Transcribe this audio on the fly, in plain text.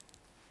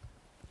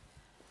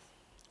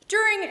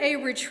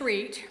During a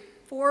retreat,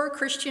 4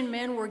 Christian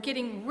men were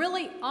getting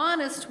really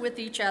honest with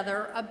each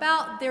other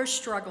about their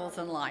struggles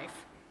in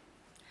life.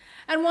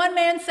 And one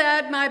man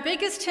said, "My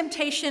biggest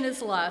temptation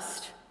is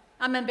lust.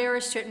 I'm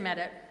embarrassed to admit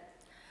it."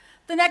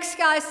 The next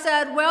guy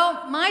said,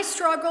 "Well, my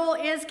struggle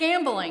is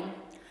gambling.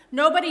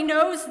 Nobody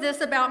knows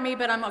this about me,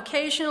 but I'm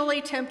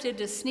occasionally tempted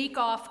to sneak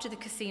off to the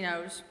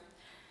casinos."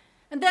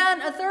 And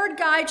then a third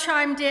guy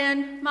chimed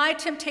in, "My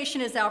temptation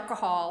is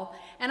alcohol,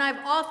 and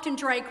I've often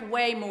drank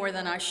way more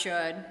than I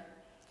should."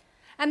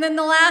 And then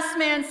the last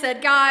man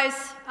said,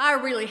 "Guys, I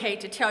really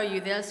hate to tell you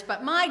this,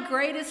 but my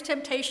greatest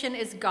temptation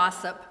is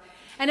gossip.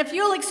 And if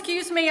you'll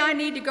excuse me, I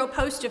need to go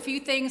post a few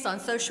things on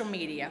social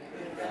media."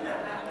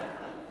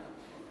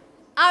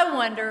 I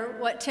wonder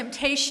what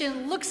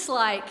temptation looks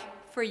like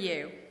for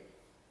you.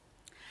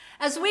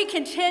 As we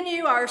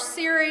continue our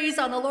series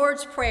on the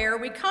Lord's Prayer,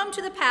 we come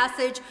to the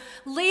passage,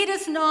 "Lead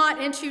us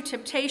not into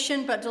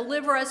temptation, but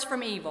deliver us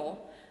from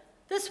evil."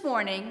 This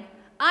morning,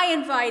 I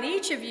invite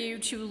each of you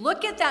to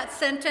look at that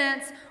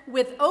sentence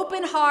with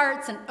open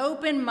hearts and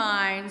open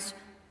minds,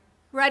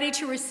 ready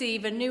to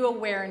receive a new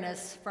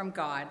awareness from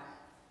God.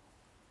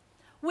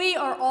 We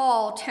are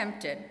all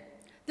tempted.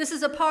 This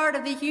is a part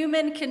of the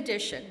human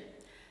condition.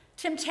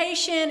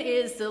 Temptation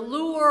is the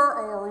lure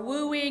or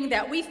wooing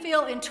that we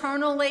feel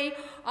internally,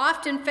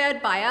 often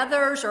fed by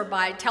others or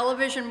by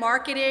television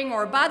marketing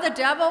or by the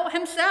devil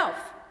himself,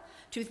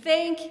 to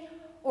think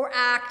or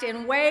act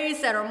in ways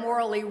that are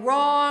morally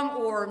wrong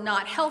or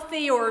not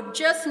healthy or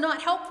just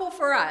not helpful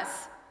for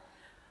us.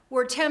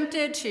 We're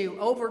tempted to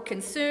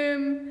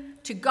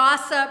overconsume, to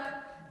gossip,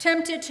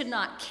 tempted to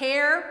not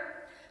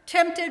care,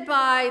 tempted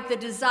by the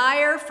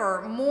desire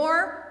for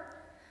more,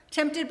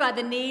 tempted by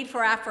the need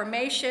for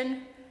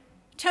affirmation,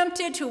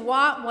 tempted to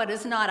want what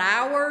is not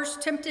ours,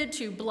 tempted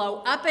to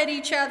blow up at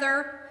each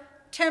other,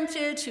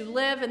 tempted to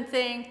live and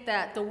think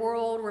that the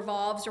world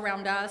revolves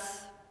around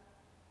us.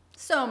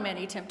 So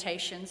many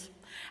temptations.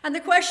 And the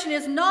question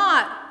is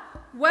not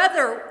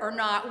whether or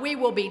not we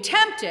will be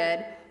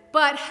tempted,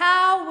 but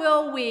how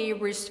will we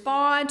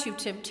respond to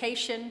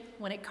temptation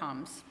when it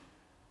comes?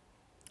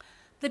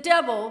 The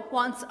devil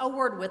wants a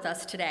word with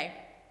us today.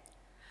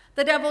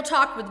 The devil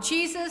talked with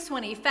Jesus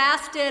when he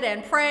fasted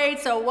and prayed,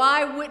 so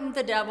why wouldn't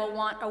the devil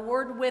want a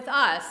word with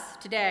us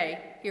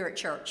today here at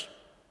church?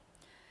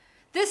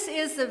 This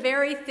is the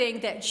very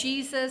thing that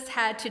Jesus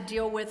had to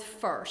deal with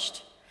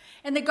first.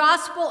 In the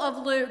Gospel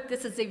of Luke,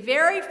 this is the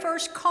very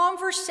first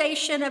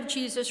conversation of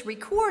Jesus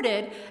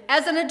recorded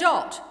as an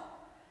adult.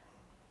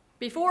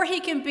 Before he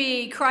can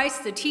be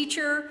Christ the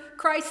teacher,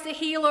 Christ the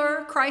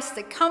healer, Christ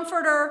the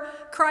comforter,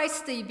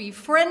 Christ the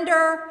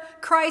befriender,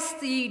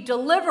 Christ the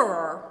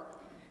deliverer,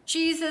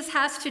 Jesus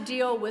has to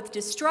deal with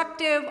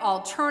destructive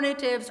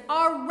alternatives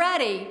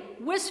already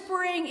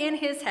whispering in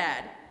his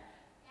head.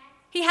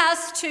 He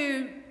has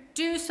to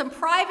do some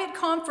private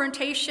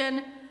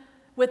confrontation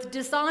with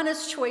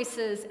dishonest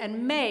choices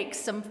and make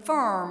some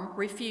firm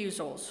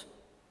refusals.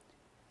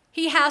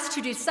 He has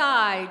to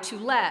decide to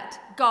let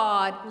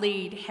God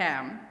lead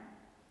him.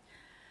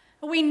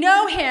 We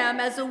know him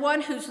as the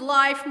one whose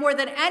life, more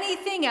than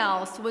anything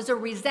else, was a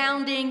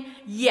resounding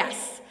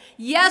yes.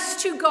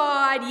 Yes to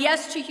God,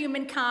 yes to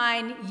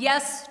humankind,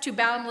 yes to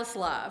boundless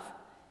love.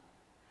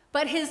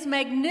 But his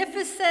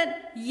magnificent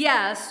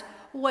yes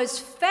was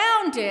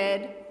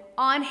founded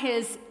on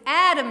his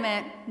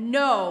adamant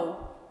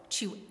no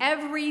to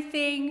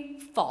everything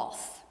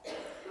false.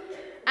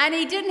 And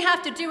he didn't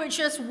have to do it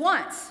just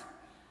once.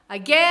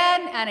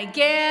 Again and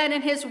again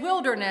in his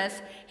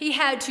wilderness, he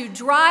had to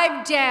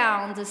drive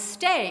down the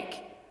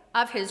stake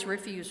of his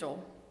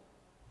refusal.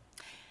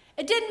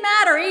 It didn't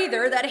matter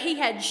either that he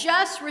had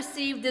just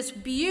received this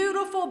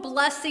beautiful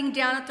blessing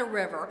down at the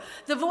river.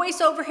 The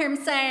voice over him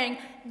saying,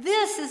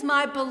 "This is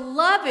my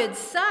beloved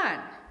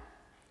son."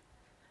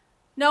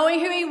 Knowing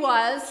who he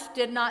was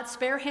did not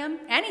spare him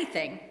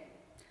anything.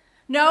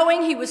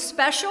 Knowing he was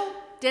special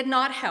did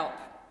not help.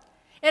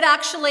 It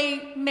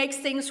actually makes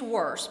things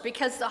worse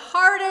because the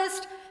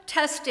hardest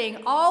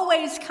testing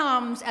always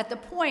comes at the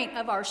point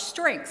of our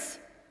strengths,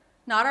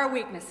 not our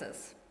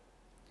weaknesses.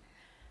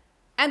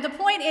 And the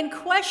point in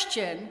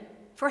question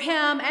for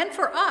him and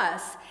for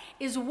us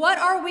is, what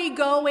are we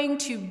going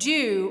to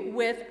do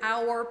with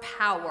our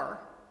power?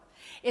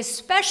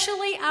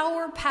 Especially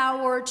our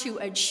power to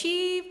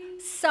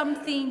achieve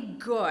something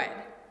good.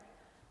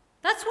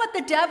 That's what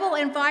the devil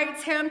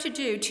invites him to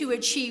do, to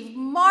achieve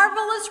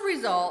marvelous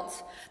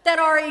results that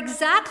are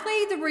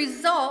exactly the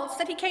results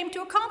that he came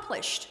to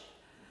accomplish.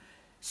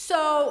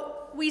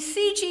 So we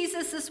see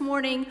Jesus this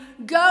morning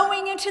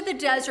going into the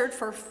desert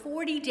for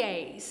 40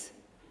 days.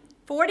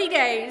 40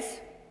 days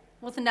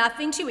with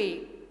nothing to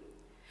eat.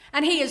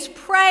 And he is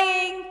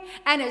praying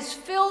and is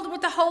filled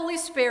with the Holy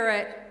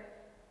Spirit.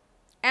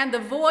 And the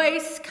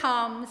voice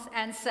comes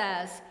and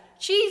says,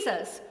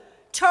 "Jesus,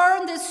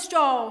 turn this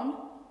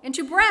stone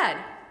into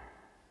bread."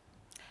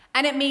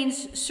 And it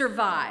means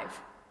survive.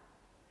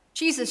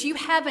 Jesus, you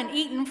haven't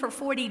eaten for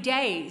 40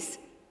 days.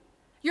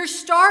 You're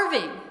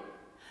starving.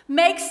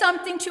 Make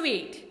something to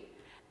eat.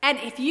 And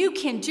if you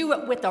can do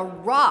it with a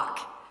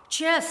rock,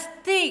 Just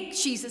think,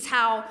 Jesus,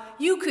 how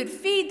you could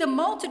feed the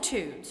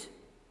multitudes.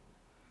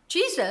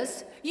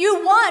 Jesus,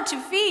 you want to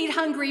feed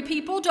hungry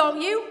people,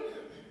 don't you?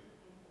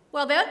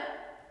 Well then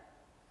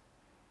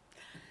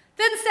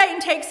Satan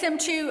takes him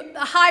to the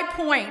high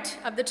point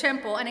of the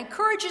temple and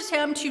encourages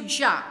him to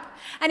jump.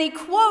 And he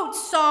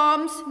quotes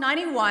Psalms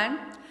 91,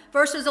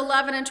 verses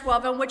 11 and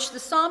 12, in which the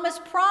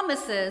psalmist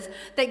promises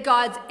that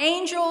God's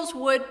angels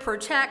would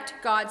protect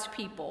God's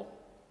people.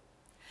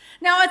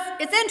 Now,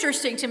 it's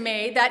interesting to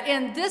me that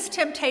in this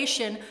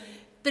temptation,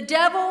 the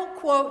devil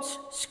quotes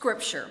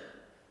Scripture.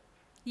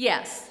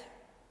 Yes,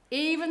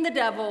 even the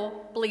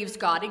devil believes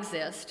God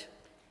exists.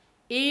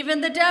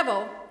 Even the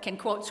devil can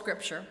quote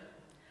Scripture.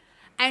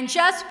 And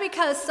just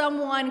because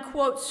someone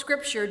quotes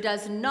Scripture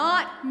does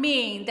not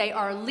mean they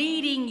are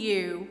leading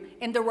you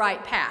in the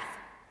right path.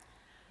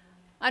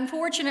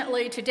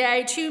 Unfortunately,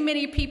 today, too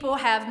many people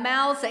have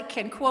mouths that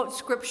can quote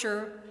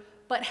Scripture,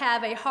 but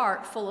have a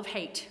heart full of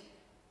hate.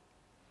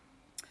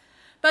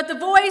 But the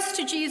voice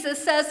to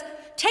Jesus says,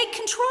 take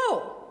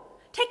control.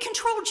 Take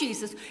control,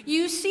 Jesus.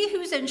 You see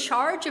who's in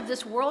charge of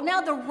this world now?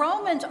 The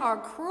Romans are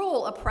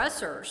cruel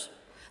oppressors.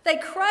 They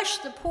crush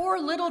the poor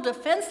little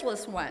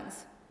defenseless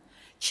ones.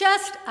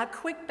 Just a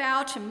quick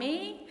bow to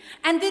me,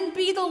 and then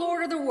be the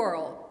Lord of the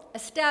world.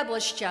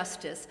 Establish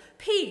justice,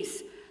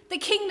 peace, the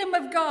kingdom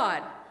of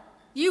God.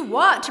 You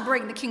want to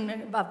bring the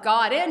kingdom of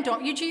God in,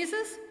 don't you,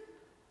 Jesus?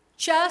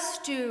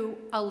 Just do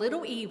a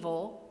little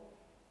evil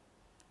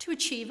to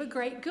achieve a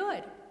great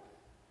good.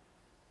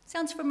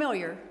 Sounds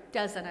familiar,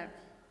 doesn't it?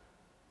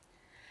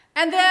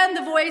 And then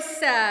the voice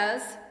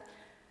says,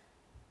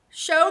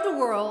 show the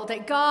world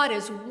that God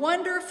is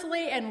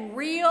wonderfully and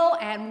real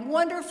and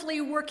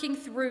wonderfully working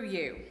through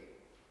you.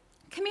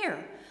 Come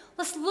here.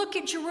 Let's look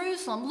at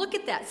Jerusalem. Look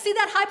at that. See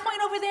that high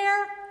point over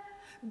there?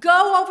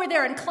 Go over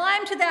there and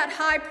climb to that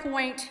high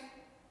point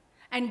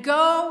and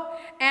go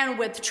and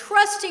with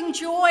trusting,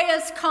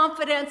 joyous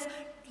confidence,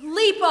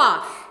 leap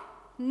off,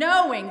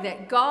 knowing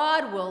that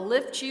God will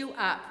lift you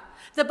up.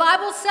 The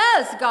Bible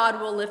says God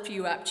will lift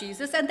you up,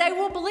 Jesus, and they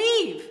will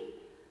believe.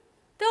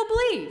 They'll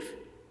believe.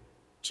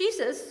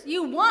 Jesus,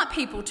 you want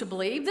people to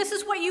believe. This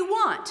is what you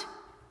want.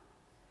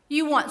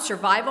 You want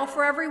survival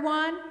for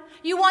everyone.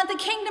 You want the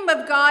kingdom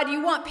of God.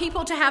 You want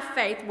people to have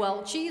faith.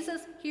 Well,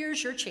 Jesus,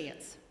 here's your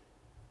chance.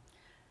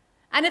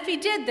 And if he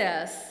did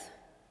this,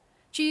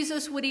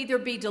 Jesus would either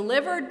be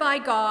delivered by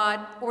God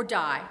or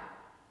die.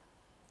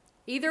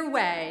 Either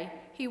way,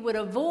 he would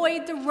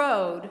avoid the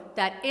road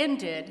that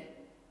ended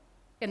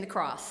in the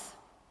cross.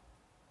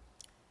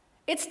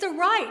 It's the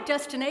right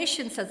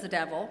destination, says the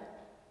devil.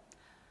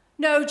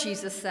 No,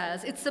 Jesus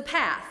says, it's the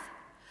path,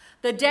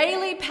 the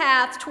daily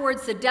path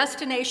towards the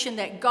destination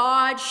that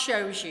God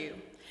shows you.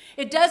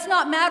 It does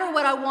not matter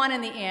what I want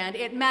in the end.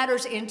 It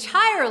matters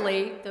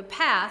entirely the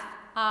path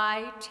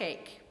I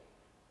take.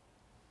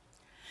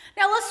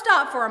 Now let's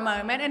stop for a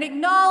moment and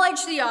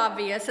acknowledge the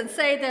obvious and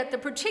say that the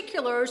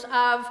particulars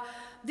of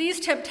these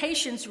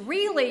temptations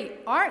really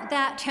aren't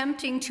that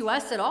tempting to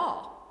us at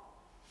all.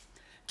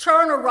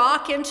 Turn a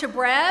rock into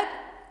bread?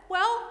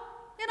 Well,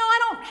 I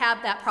don't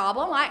have that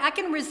problem. I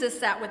can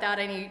resist that without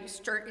any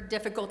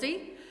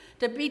difficulty.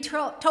 To be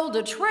told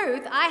the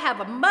truth, I have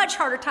a much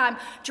harder time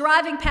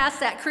driving past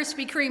that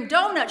Krispy Kreme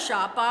donut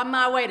shop on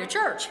my way to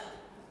church.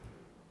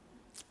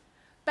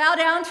 Bow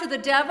down to the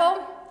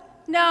devil?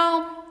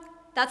 No,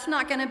 that's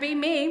not going to be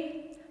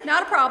me.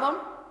 Not a problem.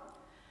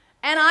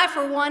 And I,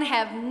 for one,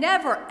 have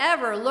never,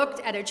 ever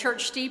looked at a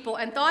church steeple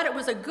and thought it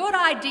was a good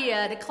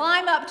idea to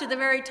climb up to the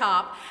very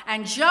top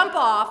and jump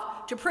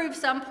off to prove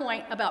some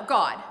point about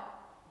God.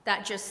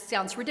 That just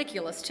sounds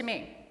ridiculous to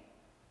me.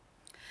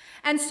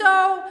 And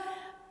so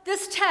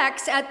this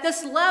text at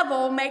this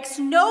level makes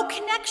no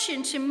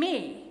connection to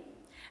me.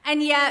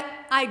 And yet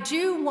I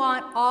do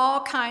want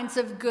all kinds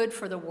of good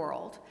for the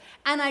world.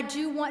 And I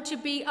do want to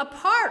be a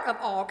part of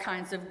all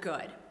kinds of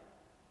good.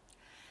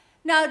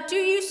 Now, do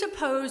you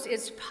suppose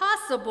it's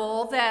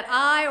possible that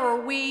I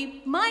or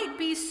we might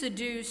be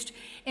seduced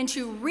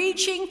into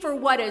reaching for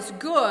what is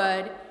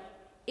good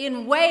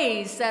in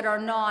ways that are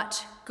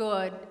not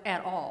good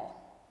at all?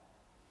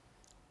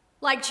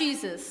 Like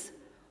Jesus,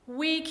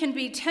 we can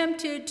be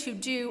tempted to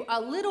do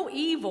a little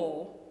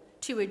evil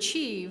to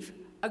achieve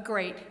a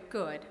great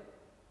good.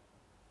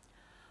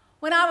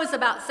 When I was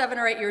about 7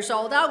 or 8 years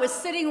old, I was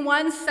sitting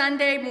one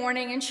Sunday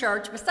morning in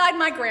church beside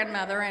my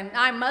grandmother, and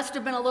I must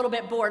have been a little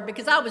bit bored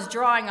because I was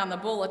drawing on the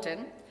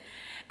bulletin.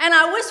 And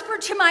I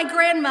whispered to my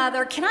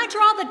grandmother, "Can I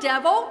draw the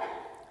devil?"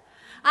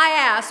 I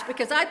asked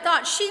because I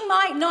thought she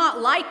might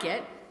not like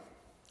it,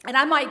 and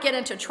I might get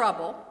into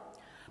trouble.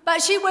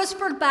 But she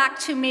whispered back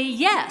to me,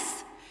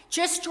 "Yes,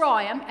 just draw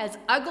him as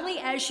ugly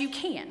as you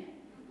can,"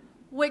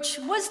 which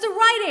was the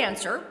right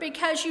answer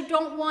because you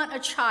don't want a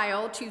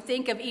child to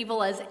think of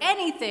evil as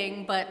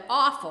anything but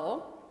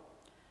awful.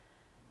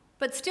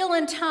 But still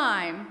in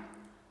time,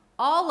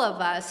 all of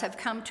us have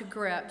come to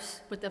grips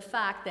with the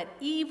fact that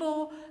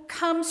evil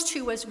comes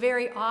to us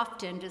very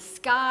often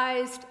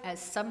disguised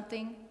as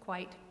something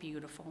quite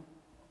beautiful.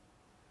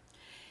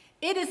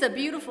 It is a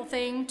beautiful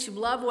thing to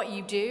love what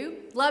you do,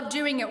 love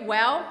doing it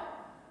well,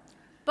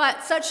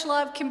 but such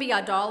love can be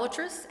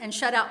idolatrous and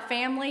shut out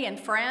family and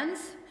friends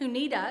who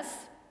need us.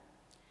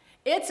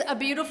 It's a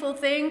beautiful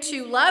thing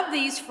to love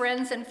these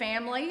friends and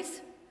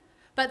families,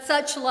 but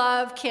such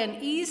love can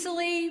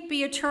easily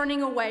be a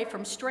turning away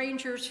from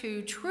strangers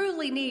who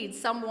truly need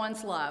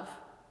someone's love.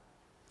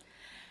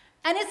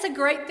 And it's a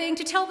great thing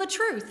to tell the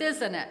truth,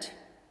 isn't it?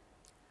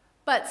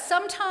 But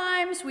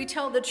sometimes we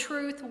tell the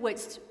truth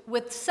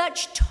with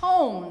such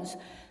tones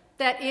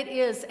that it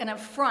is an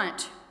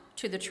affront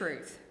to the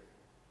truth.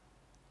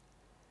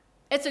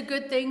 It's a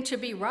good thing to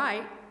be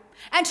right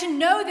and to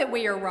know that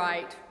we are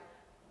right,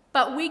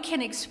 but we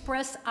can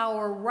express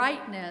our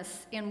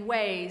rightness in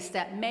ways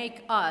that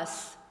make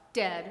us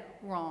dead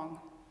wrong.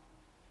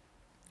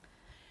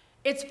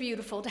 It's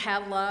beautiful to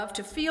have love,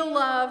 to feel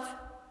love,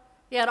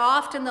 yet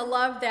often the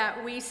love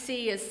that we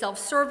see is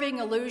self-serving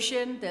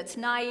illusion that's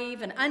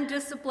naive and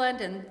undisciplined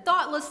and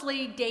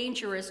thoughtlessly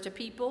dangerous to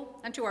people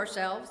and to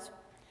ourselves.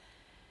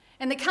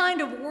 And the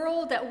kind of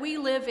world that we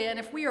live in,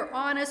 if we are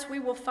honest, we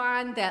will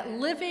find that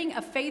living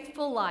a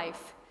faithful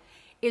life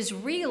is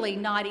really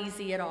not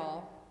easy at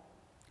all.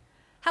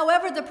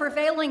 However, the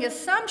prevailing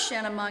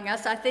assumption among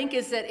us, I think,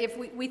 is that if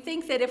we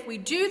think that if we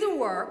do the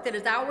work that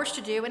is ours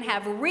to do and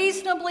have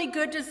reasonably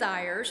good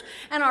desires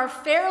and are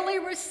fairly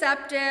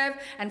receptive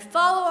and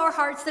follow our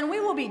hearts, then we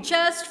will be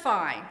just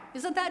fine.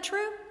 Isn't that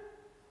true?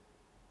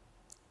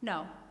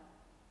 No,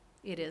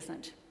 it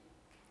isn't.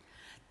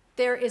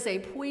 There is a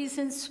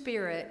poison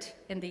spirit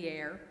in the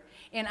air,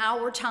 in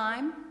our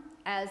time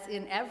as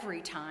in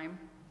every time.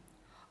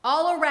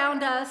 All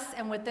around us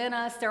and within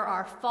us, there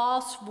are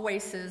false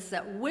voices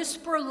that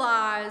whisper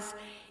lies,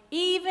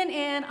 even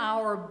in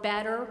our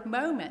better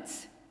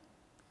moments,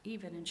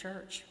 even in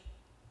church.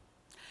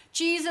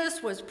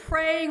 Jesus was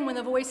praying when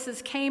the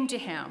voices came to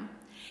him.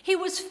 He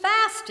was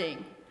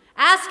fasting,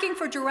 asking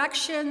for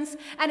directions,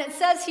 and it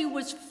says he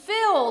was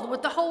filled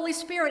with the Holy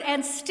Spirit,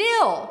 and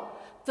still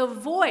the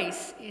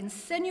voice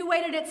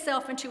insinuated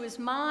itself into his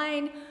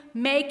mind,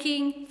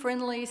 making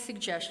friendly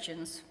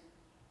suggestions.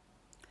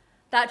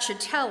 That should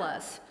tell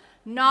us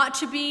not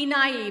to be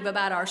naive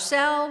about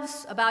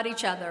ourselves, about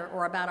each other,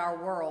 or about our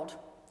world.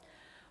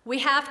 We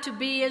have to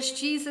be, as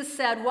Jesus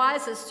said,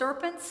 wise as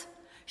serpents,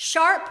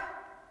 sharp,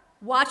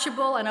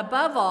 watchable, and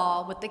above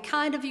all, with the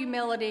kind of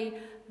humility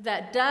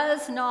that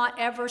does not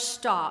ever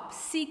stop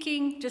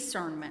seeking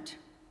discernment.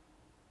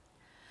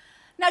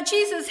 Now,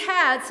 Jesus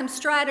had some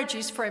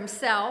strategies for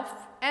himself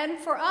and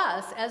for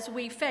us as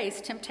we face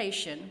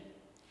temptation.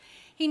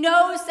 He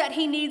knows that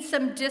he needs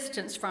some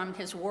distance from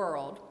his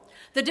world.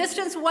 The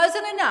distance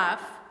wasn't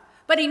enough,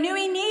 but he knew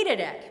he needed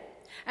it.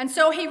 And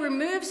so he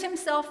removes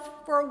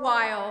himself for a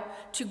while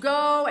to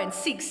go and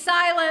seek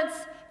silence,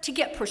 to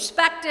get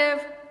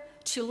perspective,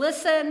 to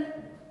listen,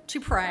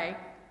 to pray.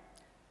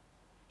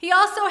 He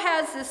also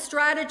has this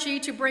strategy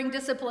to bring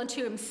discipline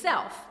to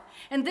himself.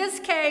 In this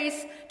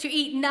case, to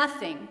eat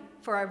nothing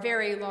for a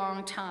very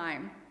long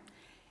time.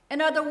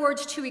 In other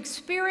words, to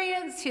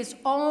experience his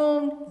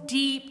own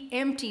deep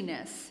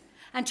emptiness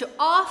and to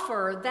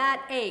offer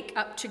that ache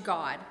up to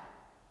God.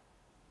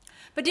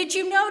 But did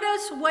you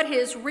notice what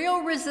his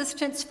real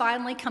resistance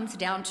finally comes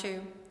down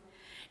to?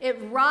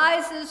 It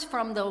rises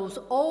from those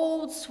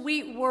old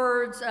sweet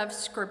words of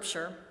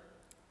Scripture.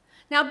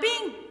 Now,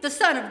 being the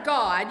Son of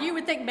God, you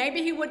would think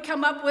maybe he would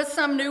come up with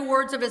some new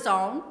words of his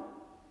own.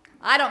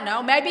 I don't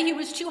know. Maybe he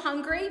was too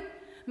hungry.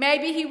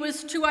 Maybe he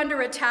was too under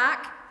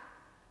attack.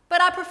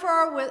 But I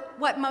prefer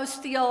what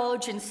most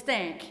theologians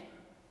think,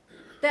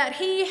 that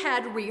he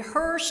had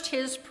rehearsed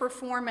his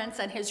performance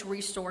and his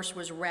resource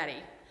was ready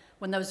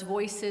when those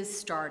voices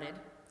started.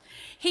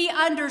 He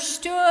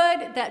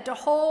understood that to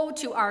hold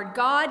to our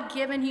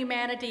God-given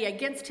humanity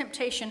against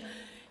temptation,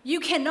 you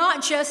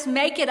cannot just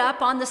make it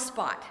up on the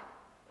spot,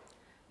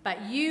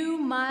 but you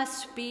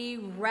must be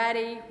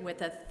ready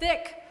with a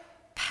thick,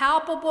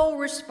 palpable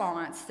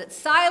response that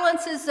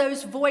silences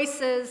those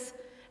voices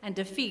and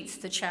defeats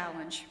the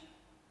challenge.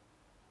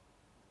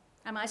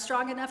 Am I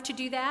strong enough to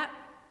do that?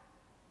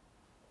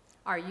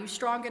 Are you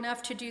strong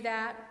enough to do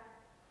that?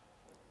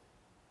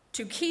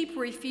 To keep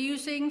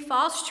refusing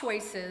false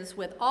choices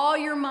with all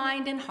your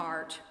mind and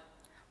heart,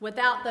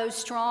 without those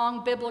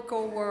strong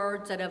biblical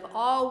words that have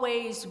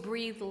always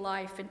breathed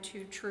life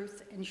into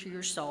truth into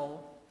your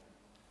soul.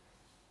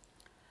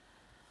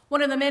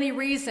 One of the many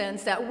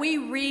reasons that we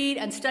read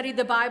and study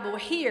the Bible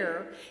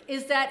here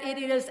is that it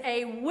is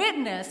a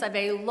witness of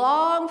a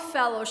long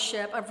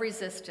fellowship of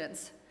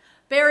resistance,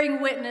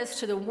 bearing witness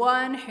to the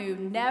one who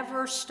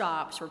never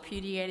stops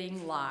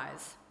repudiating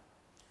lies.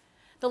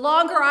 The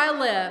longer I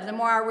live, the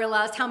more I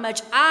realize how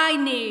much I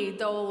need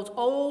those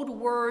old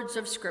words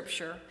of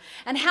Scripture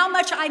and how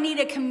much I need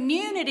a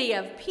community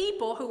of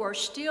people who are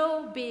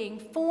still being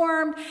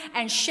formed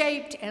and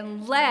shaped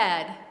and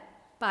led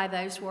by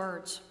those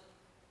words.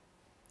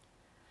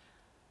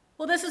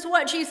 Well, this is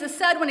what Jesus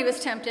said when he was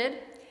tempted.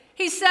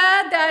 He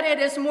said that it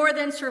is more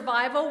than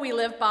survival we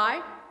live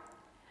by,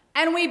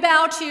 and we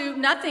bow to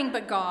nothing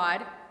but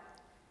God.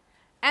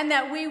 and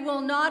that we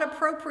will not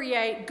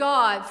appropriate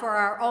God for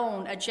our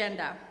own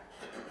agenda.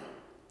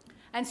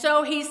 And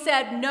so he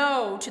said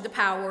no to the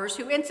powers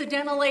who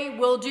incidentally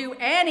will do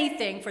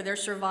anything for their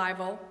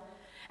survival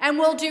and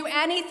will do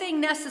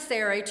anything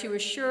necessary to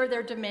assure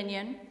their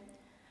dominion,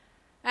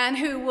 and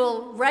who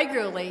will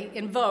regularly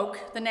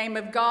invoke the name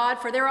of God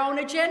for their own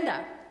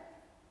agenda.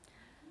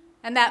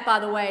 And that, by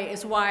the way,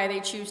 is why they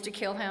choose to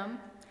kill him,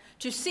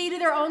 to see to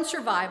their own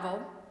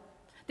survival.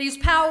 These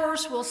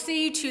powers will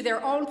see to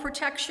their own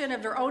protection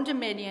of their own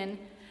dominion,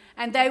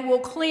 and they will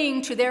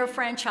cling to their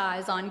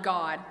franchise on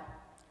God.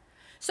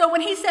 So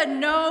when he said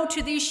no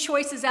to these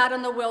choices out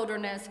in the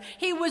wilderness,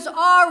 he was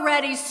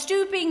already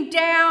stooping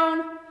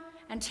down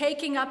and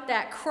taking up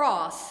that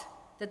cross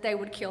that they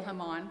would kill him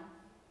on.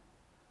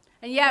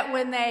 And yet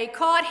when they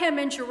caught him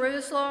in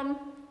Jerusalem,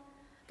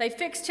 they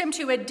fixed him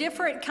to a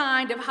different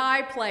kind of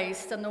high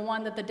place than the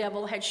one that the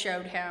devil had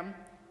showed him.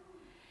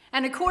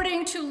 And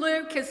according to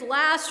Luke, his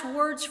last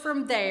words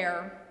from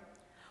there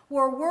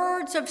were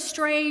words of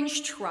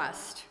strange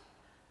trust.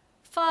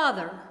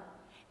 Father,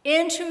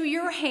 into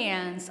your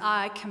hands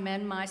I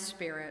commend my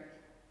spirit.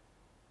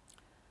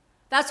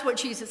 That's what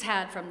Jesus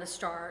had from the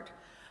start.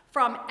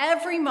 From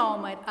every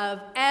moment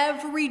of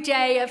every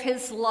day of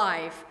his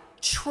life,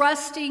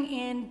 trusting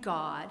in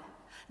God.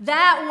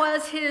 That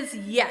was his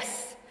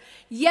yes.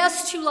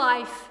 Yes to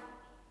life,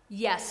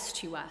 yes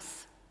to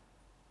us.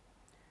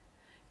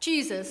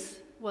 Jesus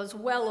was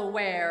well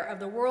aware of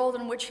the world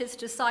in which his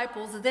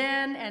disciples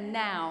then and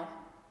now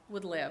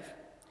would live.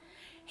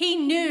 He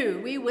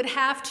knew we would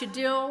have to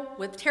deal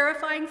with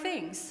terrifying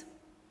things.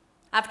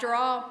 After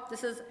all,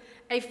 this is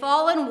a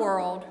fallen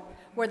world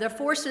where the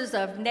forces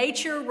of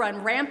nature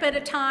run rampant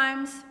at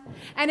times,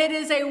 and it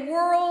is a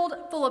world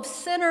full of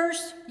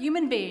sinners,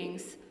 human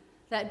beings,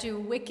 that do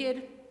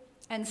wicked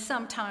and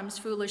sometimes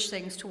foolish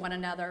things to one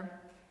another.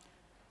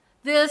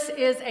 This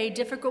is a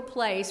difficult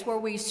place where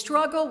we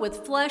struggle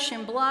with flesh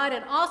and blood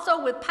and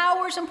also with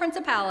powers and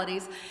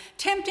principalities,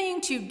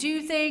 tempting to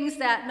do things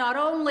that not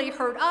only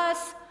hurt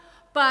us,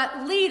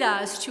 but lead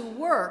us to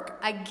work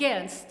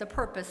against the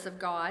purpose of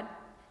God.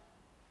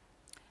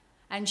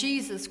 And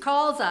Jesus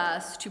calls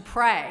us to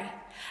pray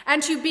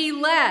and to be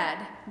led,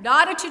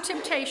 not into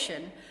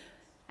temptation,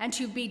 and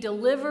to be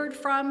delivered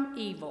from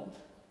evil.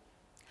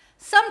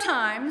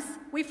 Sometimes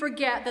we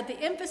forget that the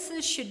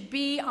emphasis should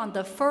be on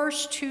the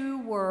first two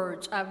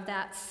words of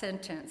that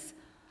sentence,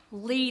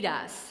 lead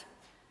us.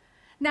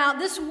 Now,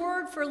 this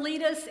word for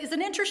lead us is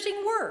an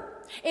interesting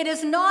word. It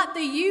is not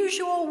the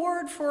usual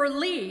word for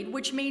lead,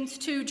 which means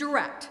to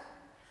direct.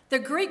 The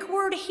Greek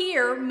word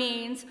here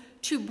means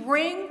to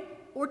bring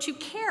or to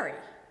carry.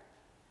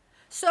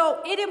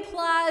 So it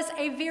implies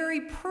a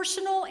very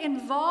personal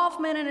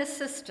involvement and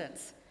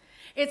assistance.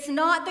 It's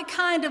not the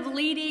kind of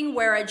leading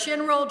where a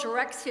general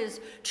directs his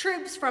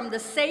troops from the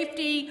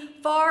safety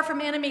far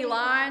from enemy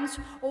lines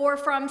or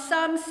from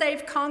some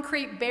safe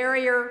concrete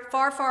barrier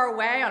far, far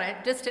away on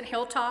a distant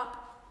hilltop.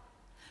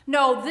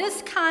 No,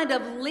 this kind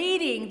of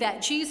leading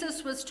that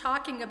Jesus was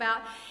talking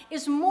about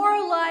is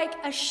more like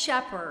a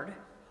shepherd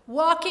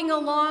walking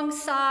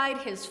alongside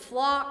his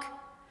flock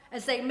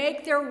as they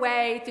make their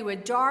way through a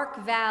dark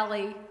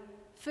valley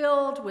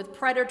filled with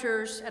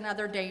predators and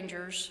other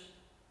dangers.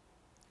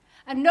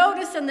 And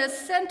notice in this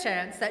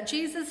sentence that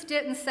Jesus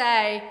didn't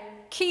say,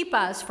 keep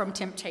us from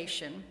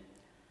temptation,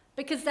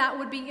 because that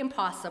would be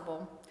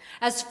impossible.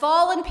 As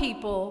fallen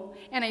people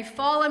in a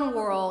fallen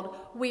world,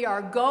 we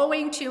are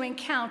going to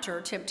encounter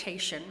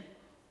temptation.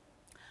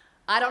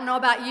 I don't know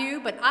about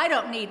you, but I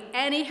don't need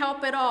any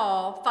help at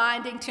all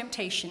finding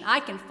temptation. I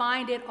can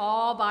find it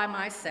all by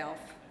myself.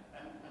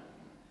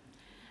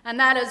 And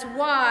that is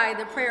why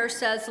the prayer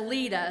says,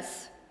 lead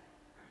us,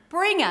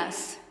 bring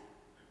us,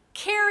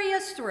 carry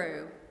us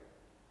through.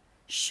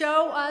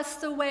 Show us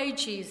the way,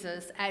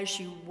 Jesus, as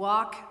you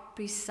walk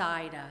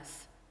beside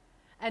us,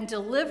 and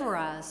deliver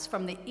us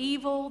from the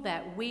evil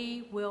that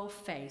we will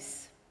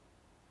face.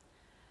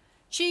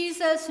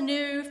 Jesus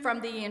knew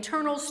from the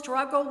internal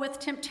struggle with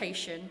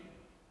temptation.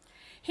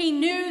 He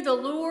knew the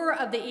lure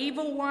of the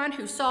evil one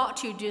who sought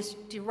to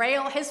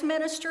derail his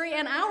ministry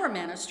and our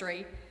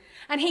ministry.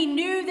 And he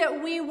knew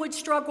that we would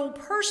struggle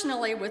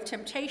personally with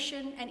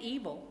temptation and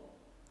evil.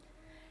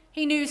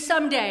 He knew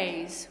some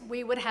days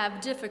we would have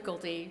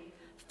difficulty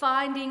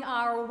finding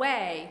our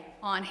way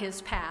on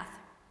his path.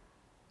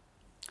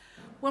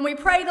 When we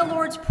pray the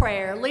Lord's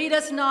Prayer, lead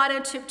us not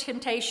into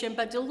temptation,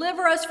 but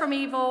deliver us from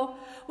evil,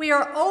 we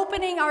are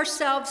opening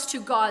ourselves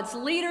to God's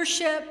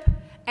leadership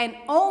and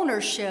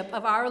ownership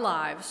of our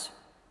lives.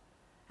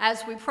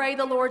 As we pray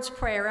the Lord's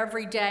Prayer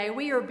every day,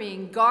 we are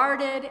being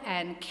guarded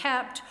and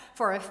kept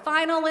for a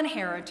final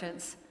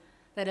inheritance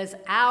that is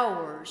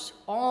ours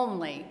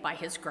only by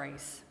his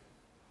grace.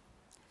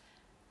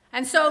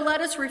 And so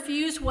let us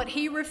refuse what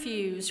he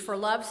refused for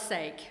love's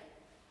sake.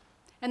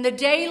 In the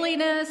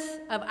dailiness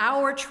of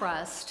our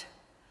trust,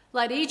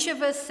 let each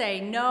of us say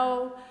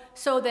no,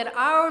 so that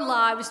our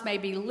lives may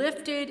be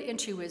lifted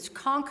into his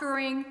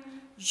conquering,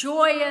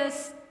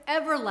 joyous,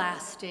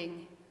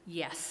 everlasting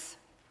yes.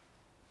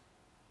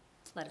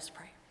 Let us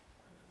pray.